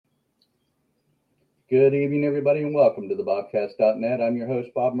Good evening, everybody, and welcome to the Bobcast.net. I'm your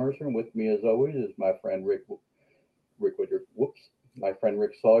host, Bob Mercer, and with me, as always, is my friend my friend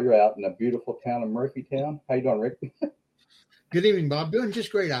Rick Sawyer out in the beautiful town of Murphytown. How you doing, Rick? Good evening, Bob. Doing just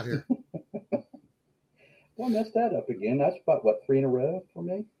great out here. Well, I messed that up again. That's about, three in a row for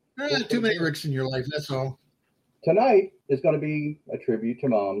me? Too many Ricks in your life, that's all. Tonight is going to be a tribute to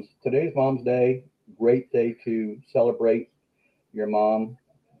moms. Today's Mom's Day. Great day to celebrate your mom,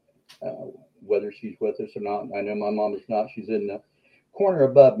 whether she's with us or not. I know my mom is not. She's in the corner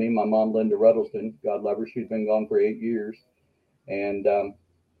above me. My mom, Linda Ruddleston, God love her. She's been gone for 8 years. And, of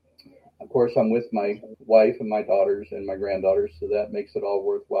course, I'm with my wife and my daughters and my granddaughters, so that makes it all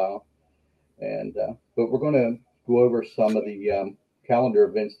worthwhile. And but we're going to go over some of the calendar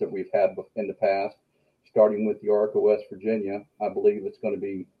events that we've had in the past, starting with the Arca, West Virginia. I believe it's going to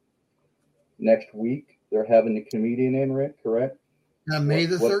be next week. They're having the comedian in, Rick, correct? May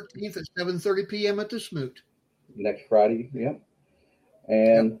the 13th at 7:30 p.m. at the Smoot. Next Friday, yeah.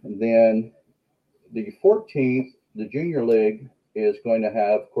 And then the 14th, the Junior League is going to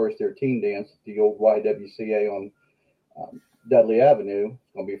have, of course, their team dance at the old YWCA on Dudley Avenue.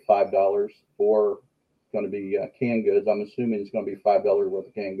 It's going to be $5, or it's going to be canned goods. I'm assuming it's going to be $5 worth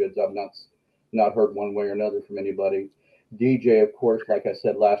of canned goods. I've not heard one way or another from anybody. DJ, of course, like I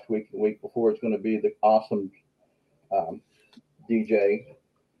said last week, the week before, it's going to be the awesome DJ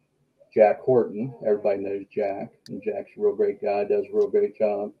Jack Horton. Everybody knows Jack, and Jack's a real great guy, does a real great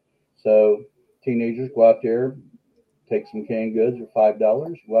job. So teenagers, go out there, take some canned goods for $5,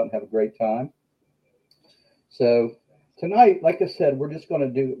 go out and have a great time. So tonight, like I said, we're going to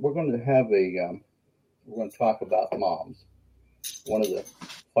talk about moms. One of the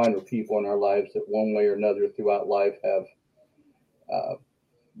finer people in our lives that one way or another throughout life have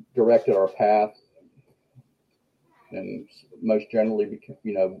directed our path, and most generally,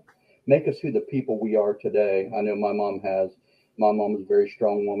 make us who the people we are today. I know my mom has. My mom is a very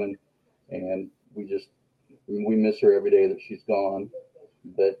strong woman, and we miss her every day that she's gone.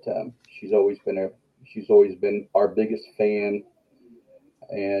 But she's always been our biggest fan,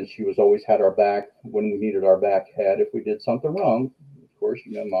 and she was always had our back when we needed our back had. If we did something wrong, of course,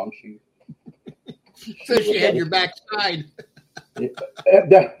 Mom, she had your backside. Yeah,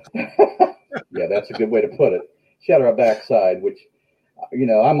 that's a good way to put it. She had our backside, which,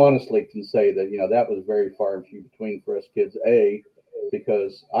 I'm honestly can say that, that was very far and few between for us kids.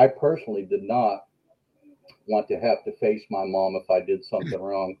 Because I personally did not want to have to face my mom if I did something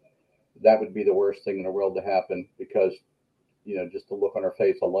wrong. That would be the worst thing in the world to happen, because, just the look on her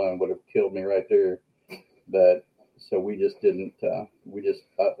face alone would have killed me right there. But so we just didn't, us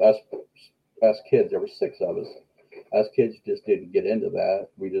kids, there were 6 of us. Us kids just didn't get into that.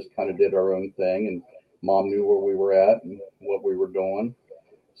 We just kind of did our own thing, and Mom knew where we were at and what we were doing.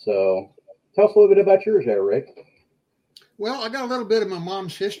 So tell us a little bit about yours there, Rick. Well, I got a little bit of my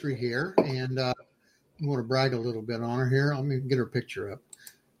mom's history here, and I want to brag a little bit on her here. Let me get her picture up.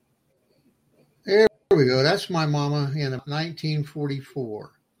 There we go. That's my mama in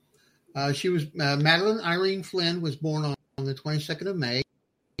 1944. She was Madeline Irene Flynn was born on the 22nd of May,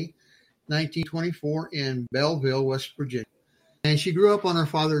 1924 in Belleville, West Virginia. And she grew up on her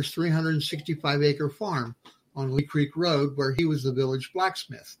father's 365-acre farm on Lee Creek Road, where he was the village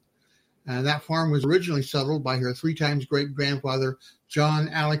blacksmith. And that farm was originally settled by her 3 times great-grandfather, John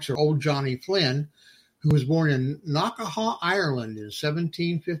Alex, or Old Johnny Flynn, who was born in Knockahaw, Ireland in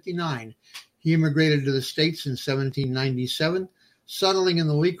 1759. He immigrated to the States in 1797, settling in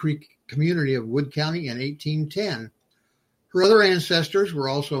the Lee Creek community of Wood County in 1810. Her other ancestors were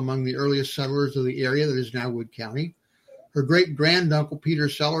also among the earliest settlers of the area that is now Wood County. Her great-granduncle, Peter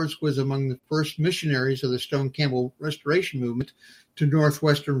Sellers, was among the first missionaries of the Stone Campbell Restoration Movement to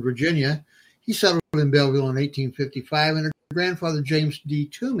northwestern Virginia. He settled in Belleville in 1855, and her grandfather, James D.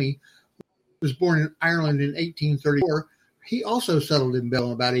 Toomey, was born in Ireland in 1834. He also settled in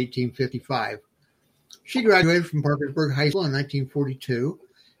Belleville about 1855. She graduated from Parkersburg High School in 1942.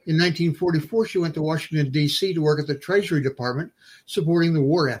 In 1944, she went to Washington, D.C. to work at the Treasury Department, supporting the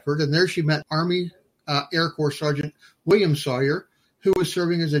war effort, and there she met Army Air Corps Sergeant William Sawyer, who was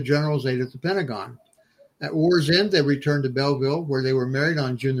serving as a general's aide at the Pentagon. At war's end, they returned to Belleville, where they were married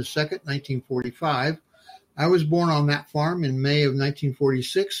on June the 2nd, 1945. I was born on that farm in May of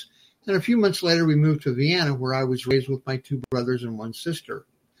 1946, and a few months later we moved to Vienna, where I was raised with my 2 brothers and 1 sister.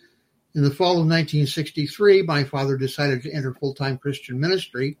 In the fall of 1963, my father decided to enter full-time Christian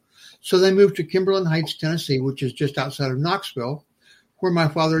ministry, so they moved to Kimberlin Heights, Tennessee, which is just outside of Knoxville, where my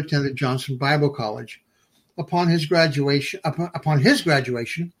father attended Johnson Bible College. Upon his graduation,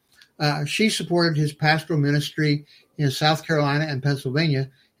 she supported his pastoral ministry in South Carolina and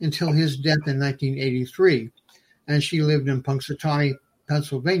Pennsylvania until his death in 1983. And she lived in Punxsutawney,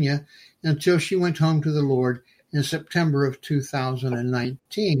 Pennsylvania, until she went home to the Lord in September of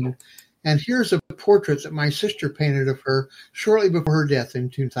 2019. And here's a portrait that my sister painted of her shortly before her death in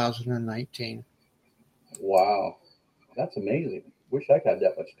 2019. Wow. That's amazing. Wish I had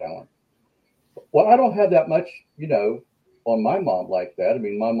that much talent. Well, I don't have that much, on my mom like that. I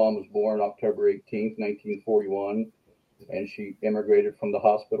mean, my mom was born October 18th, 1941, and she immigrated from the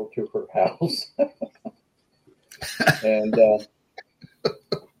hospital to her house. And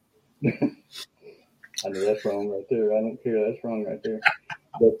I know that's wrong right there. I don't care. That's wrong right there.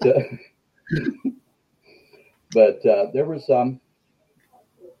 But there was there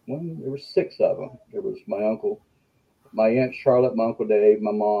were six of them. There was my uncle, my Aunt Charlotte, my Uncle Dave,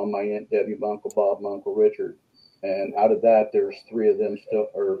 my mom, my Aunt Debbie, my Uncle Bob, my Uncle Richard. And out of that, there's three of them still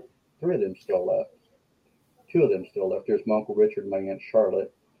left. Two of them still left. There's my Uncle Richard and my Aunt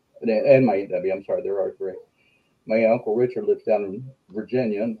Charlotte, and my Aunt Debbie. I'm sorry, there are three. My Uncle Richard lives down in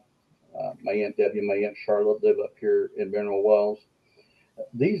Virginia. My Aunt Debbie and my Aunt Charlotte live up here in Mineral Wells.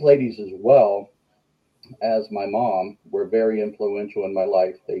 These ladies, as well as my mom, were very influential in my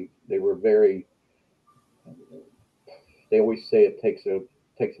life. They were very. They always say it takes a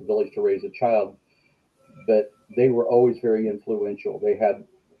village to raise a child, but they were always very influential. They had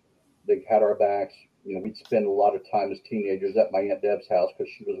our backs. We'd spend a lot of time as teenagers at my Aunt Deb's house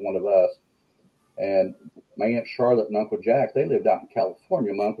because she was one of us. And my Aunt Charlotte and Uncle Jack, they lived out in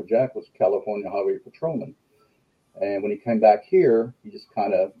California. My Uncle Jack was a California highway patrolman. And when he came back here, he just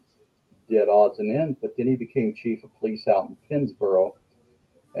kind of did odds and ends, but then he became chief of police out in Pennsboro.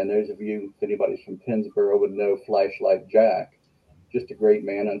 And those of you, if anybody's from Pennsboro, would know Flashlight Jack. Just a great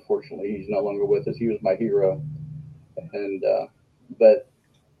man. Unfortunately, he's no longer with us. He was my hero. And but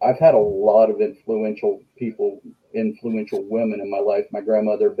I've had a lot of influential women in my life. My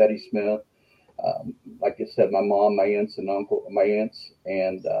grandmother, Betty Smith. Like I said, my mom, my aunts, and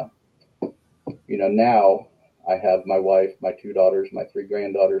now I have my wife, my two daughters, my three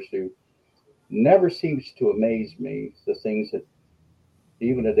granddaughters, who never seems to amaze me. The things that,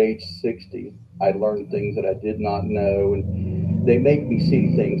 even at age 60, I learned things that I did not know, and they make me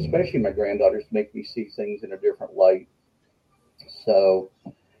see things, especially my granddaughters, make me see things in a different light. So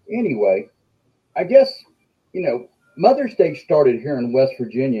anyway, I guess, Mother's Day started here in West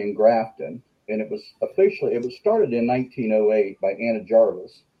Virginia in Grafton, and it was started in 1908 by Anna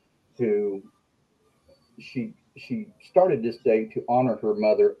Jarvis, who she started this day to honor her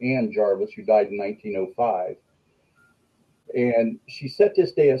mother, Ann Jarvis, who died in 1905. And she set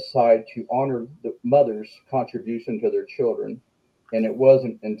this day aside to honor the mother's contribution to their children. And it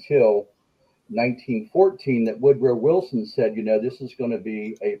wasn't until 1914 that Woodrow Wilson said, this is going to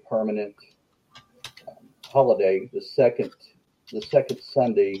be a permanent holiday, the second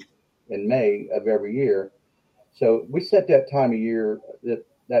Sunday in May of every year. So we set that time of year,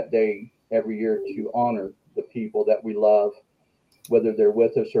 that day every year, to honor the people that we love. Whether they're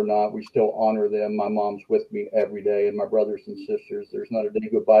with us or not, we still honor them. My mom's with me every day, and my brothers and sisters. There's not a day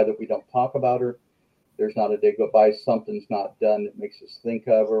go by that we don't talk about her. There's not a day go by something's not done that makes us think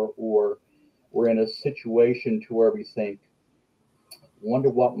of her, or we're in a situation to where we think, wonder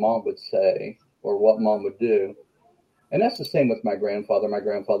what mom would say or what mom would do. And that's the same with my grandfather. My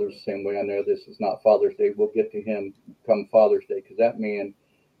grandfather's the same way. I know this is not Father's Day. We'll get to him come Father's Day, because that man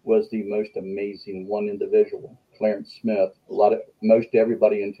was the most amazing one individual. Clarence Smith. Most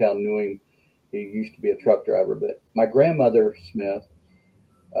everybody in town knew him. He used to be a truck driver. But my grandmother Smith,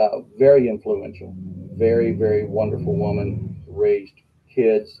 very influential, very, very wonderful woman. Raised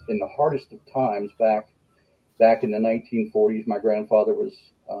kids in the hardest of times back in the 1940s. My grandfather was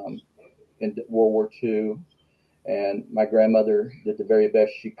in World War II, and my grandmother did the very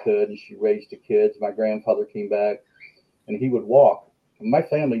best she could, and she raised the kids. My grandfather came back, and he would walk. My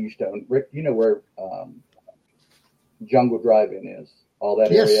family used to own, Rick, you know where Jungle Drive-In is, all that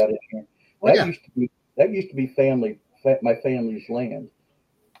Yes. area out in here. That used to be my family's land.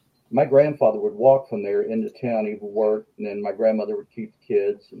 My grandfather would walk from there into town. He would work, and then my grandmother would keep the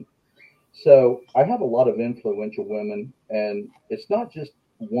kids. And so I have a lot of influential women, and it's not just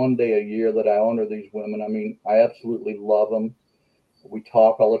one day a year that I honor these women. I mean, I absolutely love them. We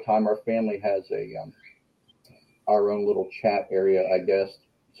talk all the time. Our family has our own little chat area, I guess,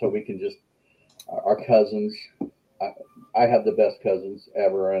 so we can just, our cousins. I have the best cousins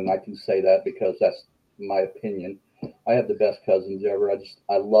ever, and I can say that because that's my opinion. I have the best cousins ever.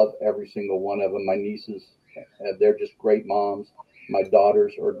 I love every single one of them. My nieces, they're just great moms. My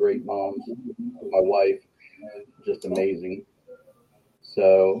daughters are great moms. My wife, just amazing.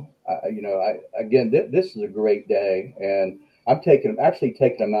 So, again, this is a great day, and actually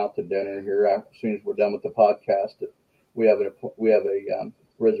taking them out to dinner here as soon as we're done with the podcast. We have a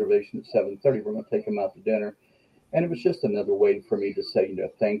reservation at 7:30. We're going to take them out to dinner, and it was just another way for me to say,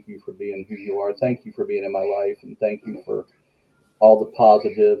 thank you for being who you are, thank you for being in my life, and thank you for all the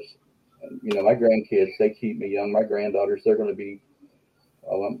positives. My grandkids, they keep me young. My granddaughters, they're going to be.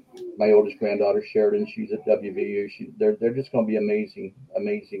 My oldest granddaughter Sheridan, she's at WVU. They're just going to be amazing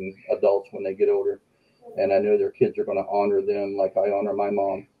adults when they get older, and I know their kids are going to honor them like I honor my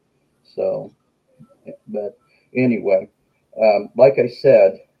mom. So, but anyway, like I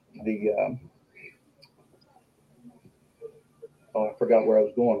said, I forgot where I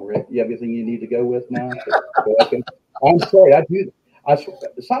was going. Rick, you have anything you need to go with now? I'm sorry, I do.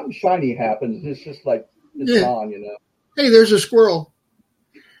 Something shiny happens. It's just like it's gone, Hey, there's a squirrel.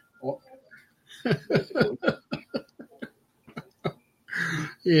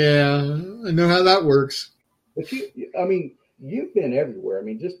 Yeah, I know how that works. But you've been everywhere.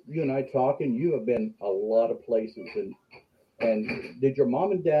 Just you and I talking, you have been a lot of places. And did your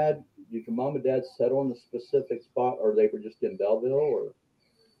mom and dad settle in a specific spot, or they were just in Belleville, or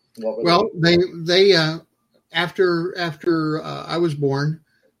what? Well, they after I was born,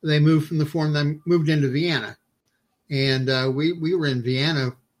 they moved from the farm. They moved into Vienna, and we were in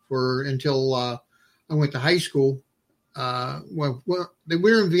Vienna until I went to high school. We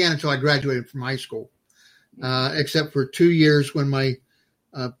were in Vienna until I graduated from high school, except for 2 years when my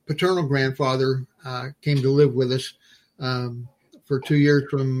paternal grandfather came to live with us for 2 years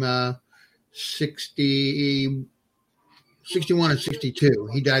from 61 and 62.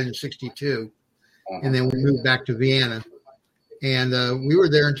 He died in 62. And then we moved back to Vienna. And we were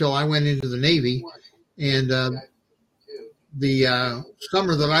there until I went into the Navy. And the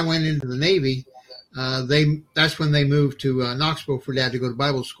summer that I went into the Navy, that's when they moved to Knoxville for Dad to go to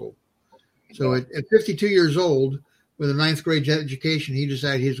Bible school. So at 52 years old, with a ninth grade education, he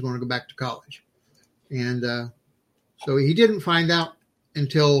decided he was going to go back to college. And so he didn't find out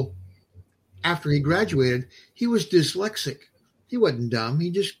until after he graduated, he was dyslexic. He wasn't dumb. He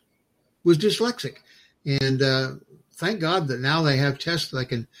just was dyslexic. And thank God that now they have tests that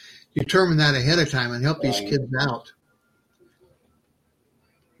can determine that ahead of time and help these kids out.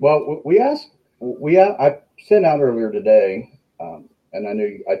 Well, I sent out earlier today, and I know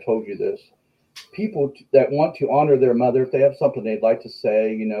I told you this, people that want to honor their mother, if they have something they'd like to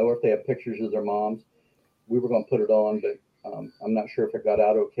say, or if they have pictures of their moms, we were going to put it on, but I'm not sure if it got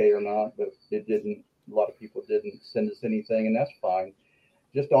out okay or not, but it didn't. A lot of people didn't send us anything, and that's fine.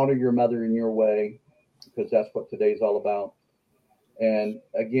 Just honor your mother in your way, because that's what today's all about. And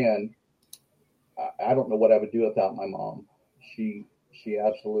again, I don't know what I would do without my mom. She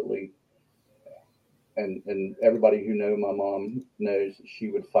absolutely, and everybody who knew my mom knows she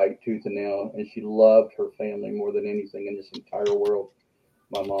would fight tooth and nail, and she loved her family more than anything in this entire world.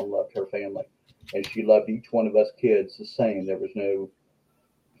 My mom loved her family, and she loved each one of us kids the same. There was no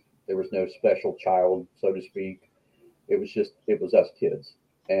special child, so to speak. It was us kids.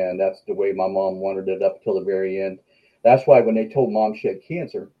 And that's the way my mom wanted it up till the very end. That's why when they told Mom she had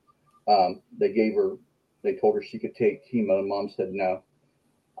cancer, they told her she could take chemo, and Mom said, no,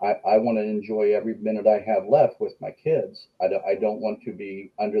 I want to enjoy every minute I have left with my kids. I don't want to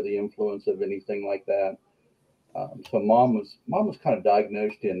be under the influence of anything like that. So Mom was kind of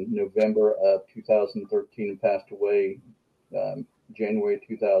diagnosed in November of 2013 and passed away January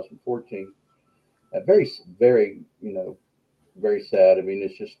 2014. Very, very, very sad.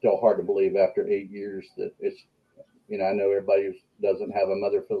 It's just still hard to believe after 8 years that it's, I know everybody who doesn't have a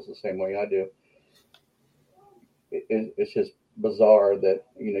mother feels the same way I do. It's just bizarre that,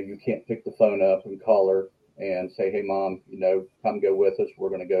 you can't pick the phone up and call her and say, hey, Mom, come go with us. We're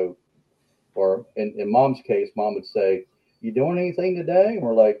going to go. Or in Mom's case, Mom would say, you doing anything today? And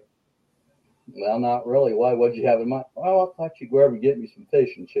we're like, well, not really. Why? What'd you have in mind? Well, I thought you'd go over and get me some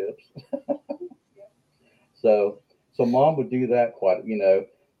fish and chips. So Mom would do that quite,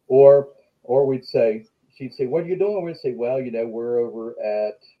 or she'd say, what are you doing? We'd say, well, we're over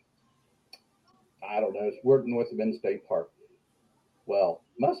at, I don't know, we're at North Bend State Park. Well,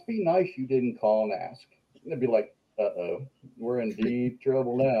 must be nice you didn't call and ask. It'd be like, uh-oh, we're in deep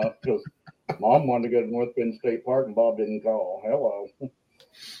trouble now, because Mom wanted to go to North Bend State Park and Bob didn't call. Hello.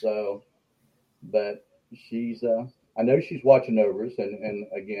 So, but she's, I know she's watching over us, and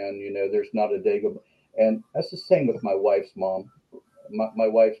again, there's not a day go. And that's the same with my wife's mom. My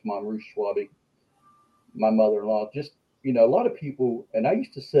wife's mom, Ruth Schwabe, my mother-in-law. Just, a lot of people, and I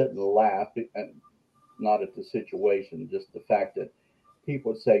used to sit and laugh, and not at the situation, just the fact that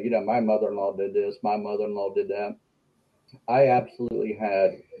people would say, my mother-in-law did this, my mother-in-law did that. I absolutely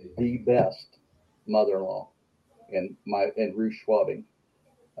had the best mother-in-law and Ruth Schwabing.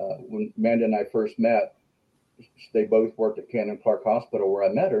 When Amanda and I first met, they both worked at Cannon Clark Hospital where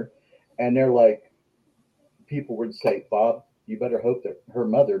I met her, and they're like, people would say, Bob, you better hope that her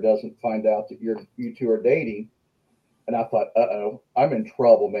mother doesn't find out that you two are dating. And I thought, I'm in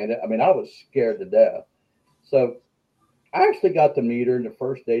trouble, man. I mean, I was scared to death. So I actually got to meet her, and the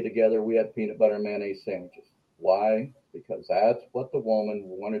first day together, we had peanut butter and mayonnaise sandwiches. Why? Because that's what the woman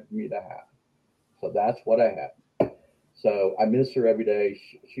wanted me to have. So that's what I had. So I miss her every day.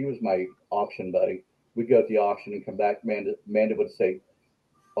 She was my auction buddy. We'd go to the auction and come back. Amanda would say,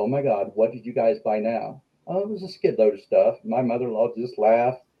 oh, my God, what did you guys buy now? Oh, it was a skid load of stuff. My mother-in-law would just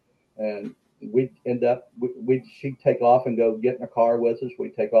laugh, and we'd end up, she'd take off and go get in a car with us.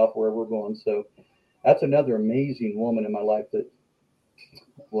 We'd take off wherever we're going. So that's another amazing woman in my life that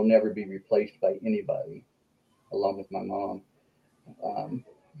will never be replaced by anybody, along with my mom.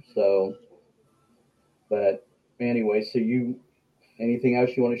 But anyway, so anything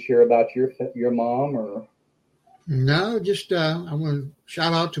else you want to share about your mom or? No, just I want to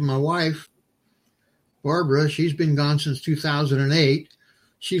shout out to my wife, Barbara. She's been gone since 2008.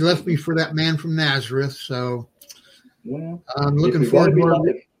 She left me for that man from Nazareth. So I'm looking forward to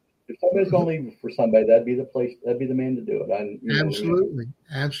it. If somebody's going to leave for somebody, that'd be the place. That'd be the man to do it.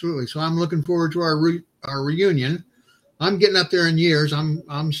 Absolutely. So I'm looking forward to our reunion. I'm getting up there in years.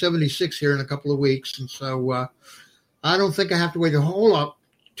 I'm 76 here in a couple of weeks, and so I don't think I have to wait a whole lot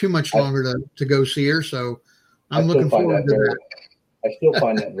too much longer to go see her. So I'm looking forward to that. I still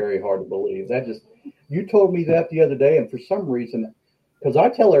find that very hard to believe. You told me that the other day, and for some reason, because I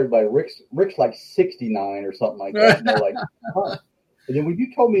tell everybody Rick's like 69 or something like that, and they're like, huh. And then when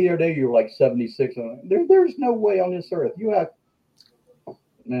you told me the other day you were like 76, there's no way on this earth you have.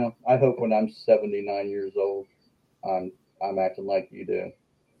 Now I hope when I'm 79 years old, I'm acting like you do.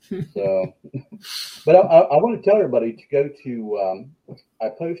 So, but I want to tell everybody to go to. I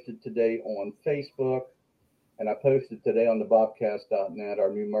posted today on Facebook, and I posted today on the Bobcast.net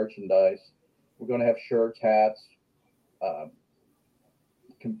our new merchandise. We're going to have shirts, hats,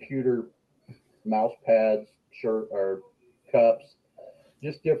 computer mouse pads, shirt or cups,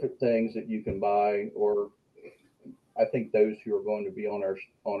 just different things that you can buy. Or I think those who are going to be on our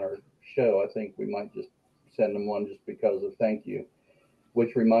show, I think we might just send them one just because of thank you.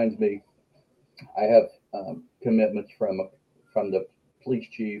 Which reminds me, I have commitments from the police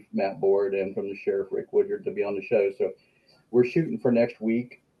chief Matt Board and from the sheriff Rick Woodyard to be on the show. So we're shooting for next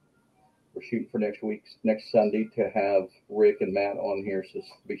week. Next Sunday, to have Rick and Matt on here. So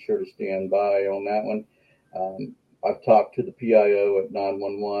be sure to stand by on that one. I've talked to the PIO at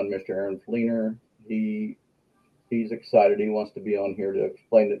 911, Mr. Aaron Fleener. He's excited. He wants to be on here to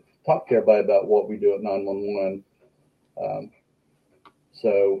talk to everybody about what we do at 911.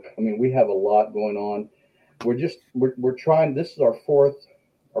 So, I mean, we have a lot going on. We're trying. This is our fourth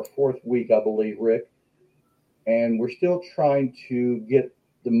week, I believe, Rick, and we're still trying to get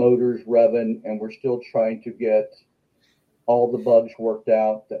the motors revving, and we're still trying to get all the bugs worked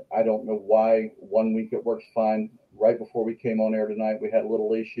out. That I don't know why. 1 week it works fine. Right before we came on air tonight, we had a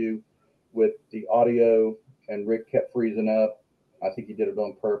little issue with the audio, and Rick kept freezing up. I think he did it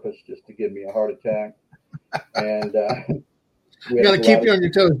on purpose just to give me a heart attack. And we got to keep you on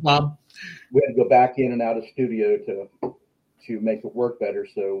your toes, Bob. We had to go back in and out of studio to make it work better.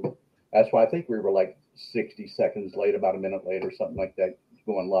 So that's why I think we were like 60 seconds late, about a minute late or something like that,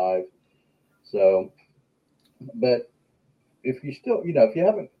 going live. So, but if you still, if you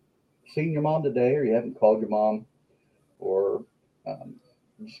haven't seen your mom today, or you haven't called your mom, or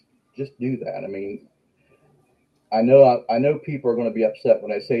just do that. I mean, I know people are going to be upset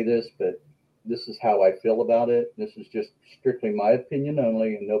when I say this, but this is how I feel about it. This is just strictly my opinion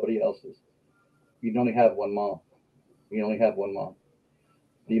only, and nobody else's. You only have one mom.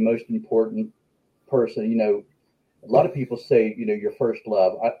 The most important person, a lot of people say, your first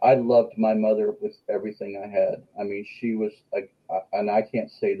love. I loved my mother with everything I had. I mean, she was and I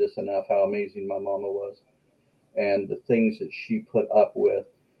can't say this enough, how amazing my mama was, and the things that she put up with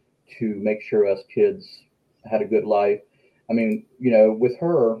to make sure us kids had a good life. I mean, with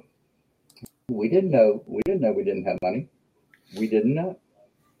her, we didn't know we didn't have money. We didn't know.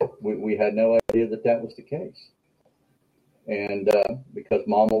 We had no idea that was the case. And because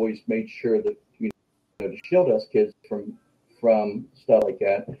mom always made sure that, to shield us kids from stuff like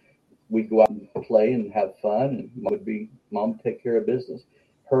that, we'd go out and play and have fun, and mom would take care of business.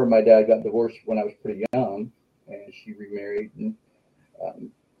 Her and my dad got divorced when I was pretty young, and she remarried. And,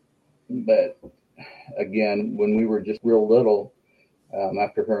 but again, when we were just real little,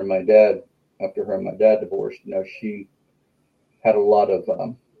 after her and my dad divorced, she had a lot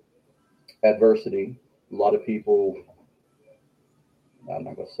of adversity A lot of people, I'm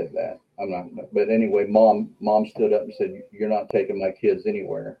not going to say that. I'm not. But anyway, mom stood up and said, "You're not taking my kids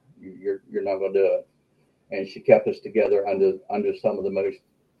anywhere. You're not going to do it." And she kept us together under some of the most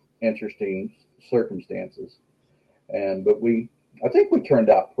interesting circumstances. But I think we turned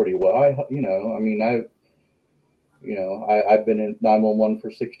out pretty well. I've been in 911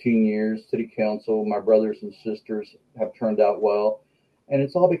 for 16 years, city council. My brothers and sisters have turned out well. And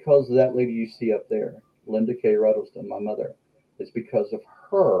it's all because of that lady you see up there, Linda K. Ruddleston, my mother. It's because of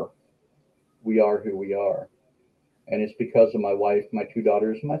her we are who we are. And it's because of my wife, my 2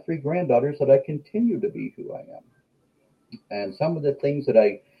 daughters, and my 3 granddaughters that I continue to be who I am. And some of the things that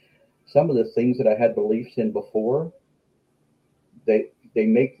I had beliefs in before, they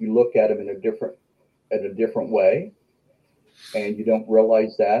make you look at them in a different way, and you don't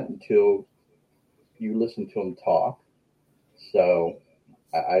realize that until you listen to them talk. So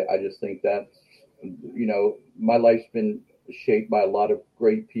I just think that, my life's been shaped by a lot of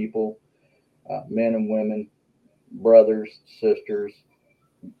great people, men and women, brothers, sisters,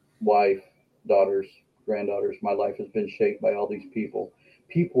 wife, daughters, granddaughters. My life has been shaped by all these people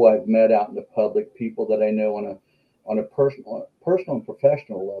I've met out in the public, people that I know on a personal and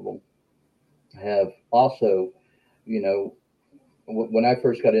professional level. Have also, when I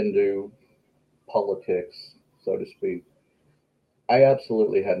first got into politics, so to speak, I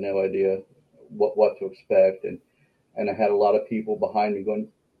absolutely had no idea what to expect, and I had a lot of people behind me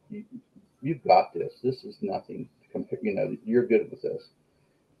going, "You've got this. This is nothing. You're good with this."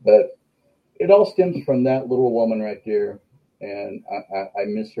 But it all stems from that little woman right there, and I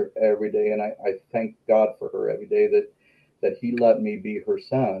miss her every day, and I thank God for her every day that He let me be her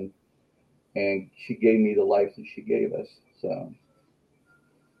son, and she gave me the life that she gave us. So,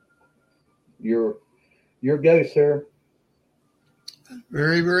 your go, sir.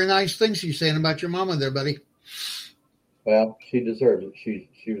 Very, very nice things you're saying about your mama there, buddy. Well, she deserves it.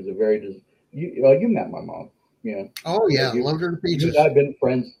 She was a very you met my mom, yeah. Oh yeah, loved her to pieces. I've been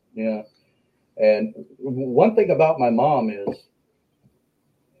friends, yeah. And one thing about my mom is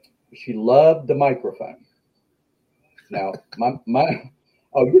she loved the microphone. Now,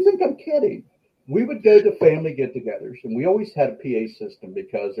 oh, you think I'm kidding? We would go to family get-togethers, and we always had a PA system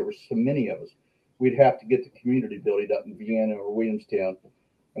because there were so many of us. We'd have to get the community building up in Vienna or Williamstown,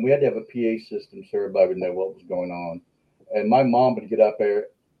 and we had to have a PA system so everybody would know what was going on. And my mom would get up there.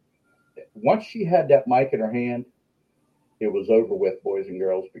 Once she had that mic in her hand, it was over with, boys and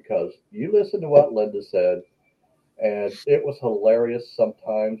girls, because you listen to what Linda said, and it was hilarious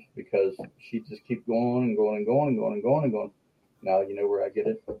sometimes because she'd just keep going and going and going and going and going and going. Now you know where I get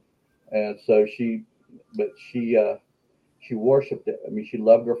it. And so she worshipped it. I mean, she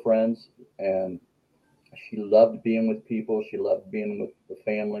loved her friends, and she loved being with people. She loved being with the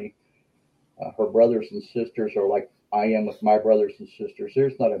family. Her brothers and sisters are like I am with my brothers and sisters.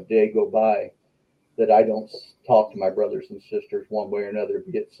 There's not a day go by that I don't talk to my brothers and sisters one way or another,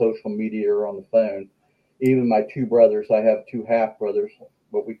 be it social media or on the phone. Even my 2 brothers, I have 2 half brothers,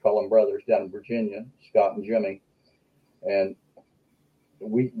 what we call them brothers, down in Virginia, Scott and Jimmy. And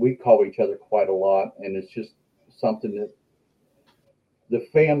we call each other quite a lot. And it's just something that the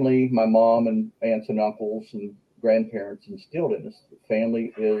family, my mom and aunts and uncles and grandparents instilled in us.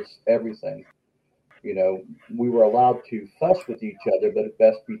 Family is everything. We were allowed to fuss with each other, but it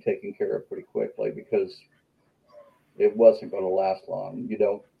best be taken care of pretty quickly because it wasn't going to last long. You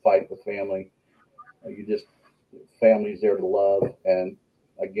don't fight with family. Family's there to love. And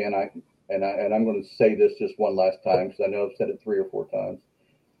again, I'm going to say this just one last time because I know I've said it 3 or 4 times.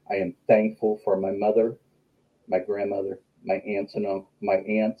 I am thankful for my mother, my grandmother, my aunts,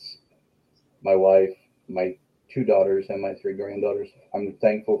 my wife, my 2 daughters, and my 3 granddaughters. I'm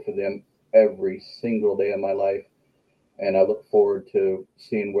thankful for them every single day of my life, and I look forward to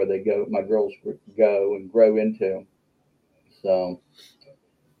seeing where they go. My girls go and grow into. So,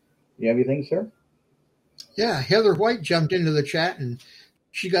 you have anything, sir? Yeah, Heather White jumped into the chat, and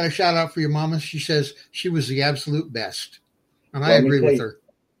she got a shout out for your mama. She says she was the absolute best, and I agree with her.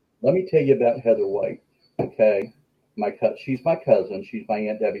 Let me tell you about Heather White. Okay, she's my cousin. She's my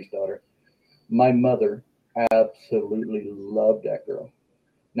Aunt Debbie's daughter. My mother absolutely loved that girl.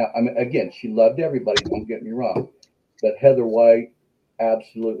 Now, I mean, again, she loved everybody. Don't get me wrong, but Heather White,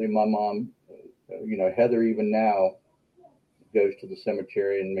 absolutely, my mom. Heather even now goes to the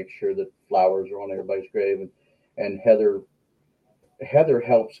cemetery and makes sure that flowers are on everybody's grave, and Heather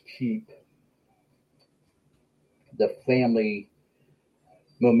helps keep the family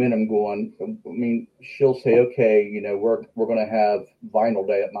momentum going. I mean, she'll say, okay, we're going to have vinyl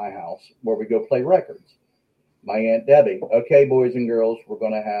day at my house where we go play records. My Aunt Debbie, okay, boys and girls, we're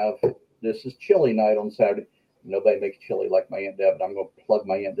going to have this is chili night on Saturday. Nobody makes chili like my Aunt Deb, but I'm going to plug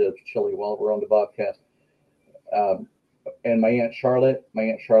my Aunt Deb's chili while we're on the podcast. And my Aunt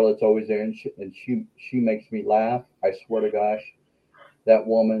Charlotte's always there, and she makes me laugh. I swear to gosh, that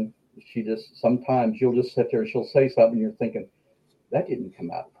woman, she just, sometimes you'll just sit there and she'll say something and you're thinking, that didn't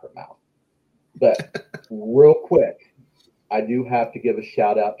come out of her mouth. But real quick, I do have to give a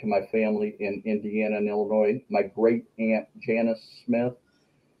shout out to my family in Indiana and Illinois. My great aunt Janice Smith,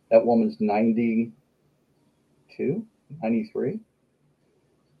 that woman's 92, 93.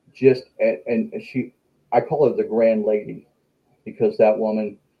 Just, and she, I call her the grand lady, because that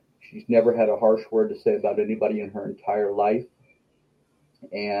woman, she's never had a harsh word to say about anybody in her entire life.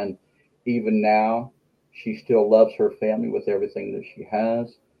 And even now, she still loves her family with everything that she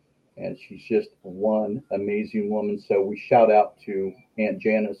has. And she's just one amazing woman. So we shout out to Aunt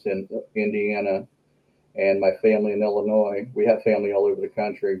Janice in Indiana and my family in Illinois. We have family all over the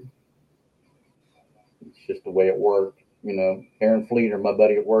country. It's just the way it worked. You know, Aaron Fleeter, my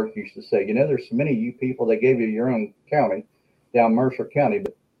buddy at work, used to say, you know, there's so many of you people that gave you your own county down Mercer County,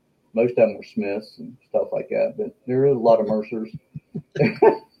 but most of them were Smiths and stuff like that. But there is a lot of Mercers.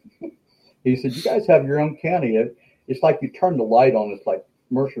 He said, you guys have your own county. It's like you turn the light on. It's like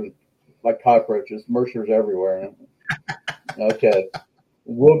Mercer's, like cockroaches. Mercer's everywhere. Okay.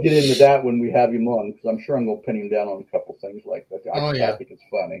 We'll get into that when we have him on, because I'm sure I'm going to pin him down on a couple things like that. I think it's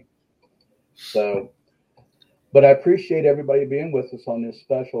funny. So, but I appreciate everybody being with us on this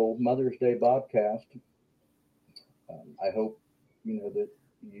special Mother's Day podcast. I hope, you know, that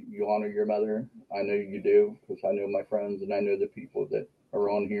you honor your mother. I know you do, because I know my friends and I know the people that are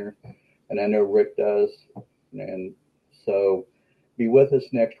on here, and I know Rick does. And so be with us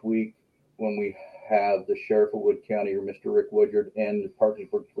next week when we have the Sheriff of Wood County, or Mr. Rick Woodyard, and the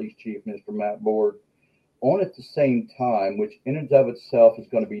Parkersburg Police Chief, Mr. Matt Board, on at the same time, which in and of itself is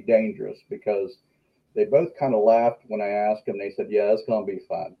going to be dangerous, because they both kind of laughed when I asked them. They said, yeah, it's going to be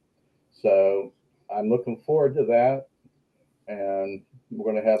fun. So I'm looking forward to that. And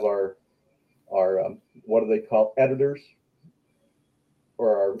we're going to have our what do they call editors,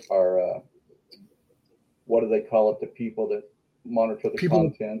 or our what do they call it? The people that monitor the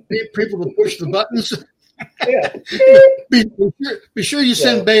content. People to push the buttons. Yeah. Be sure you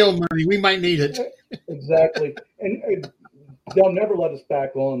send bail money. We might need it. Exactly. And they'll never let us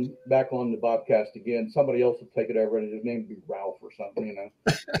back on the Bobcast again. Somebody else will take it over, and his name would be Ralph or something, you know.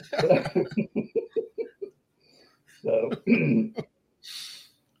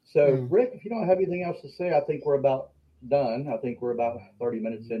 So Rick, if you don't have anything else to say, I think we're about done. I think we're about 30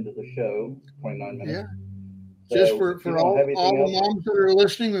 minutes into the show, 29 minutes. Yeah. So just for all the moms that are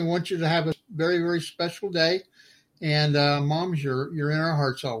listening, we want you to have a very, very special day. And moms, you're in our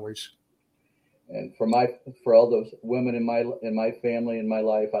hearts always. And for all those women in my family, in my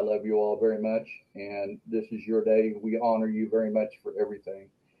life, I love you all very much. And this is your day. We honor you very much for everything.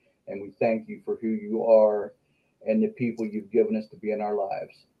 And we thank you for who you are and the people you've given us to be in our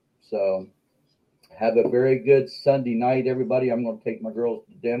lives. So have a very good Sunday night, everybody. I'm going to take my girls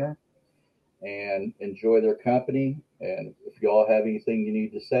to dinner and enjoy their company. And if you all have anything you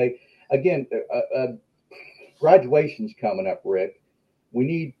need to say, again, graduation's coming up, Rick.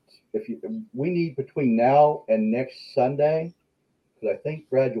 We need between now and next Sunday, because I think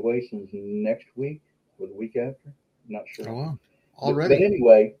graduation's next week or the week after. I'm not sure. Oh, wow. Already. But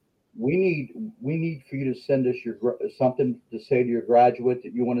anyway, we need for you to send us something to say to your graduate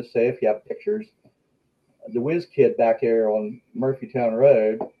that you want to say. If you have pictures, the whiz kid back there on Murphytown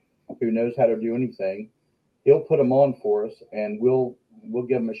Road, who knows how to do anything, he'll put them on for us, and we'll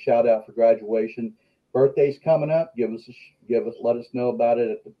give him a shout out for graduation. Birthday's coming up. Let us know about it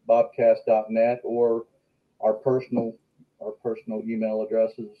at the bobcast.net or our personal email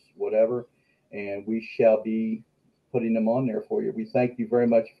addresses, whatever, and we shall be putting them on there for you. We thank you very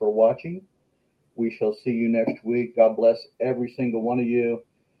much for watching. We shall see you next week. God bless every single one of you,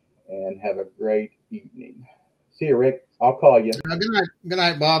 and have a great evening. See you, Rick. I'll call you. Good night. Good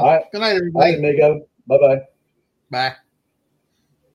night, Bob. Right. Good night, everybody. Bye, amigo. Bye-bye. Bye.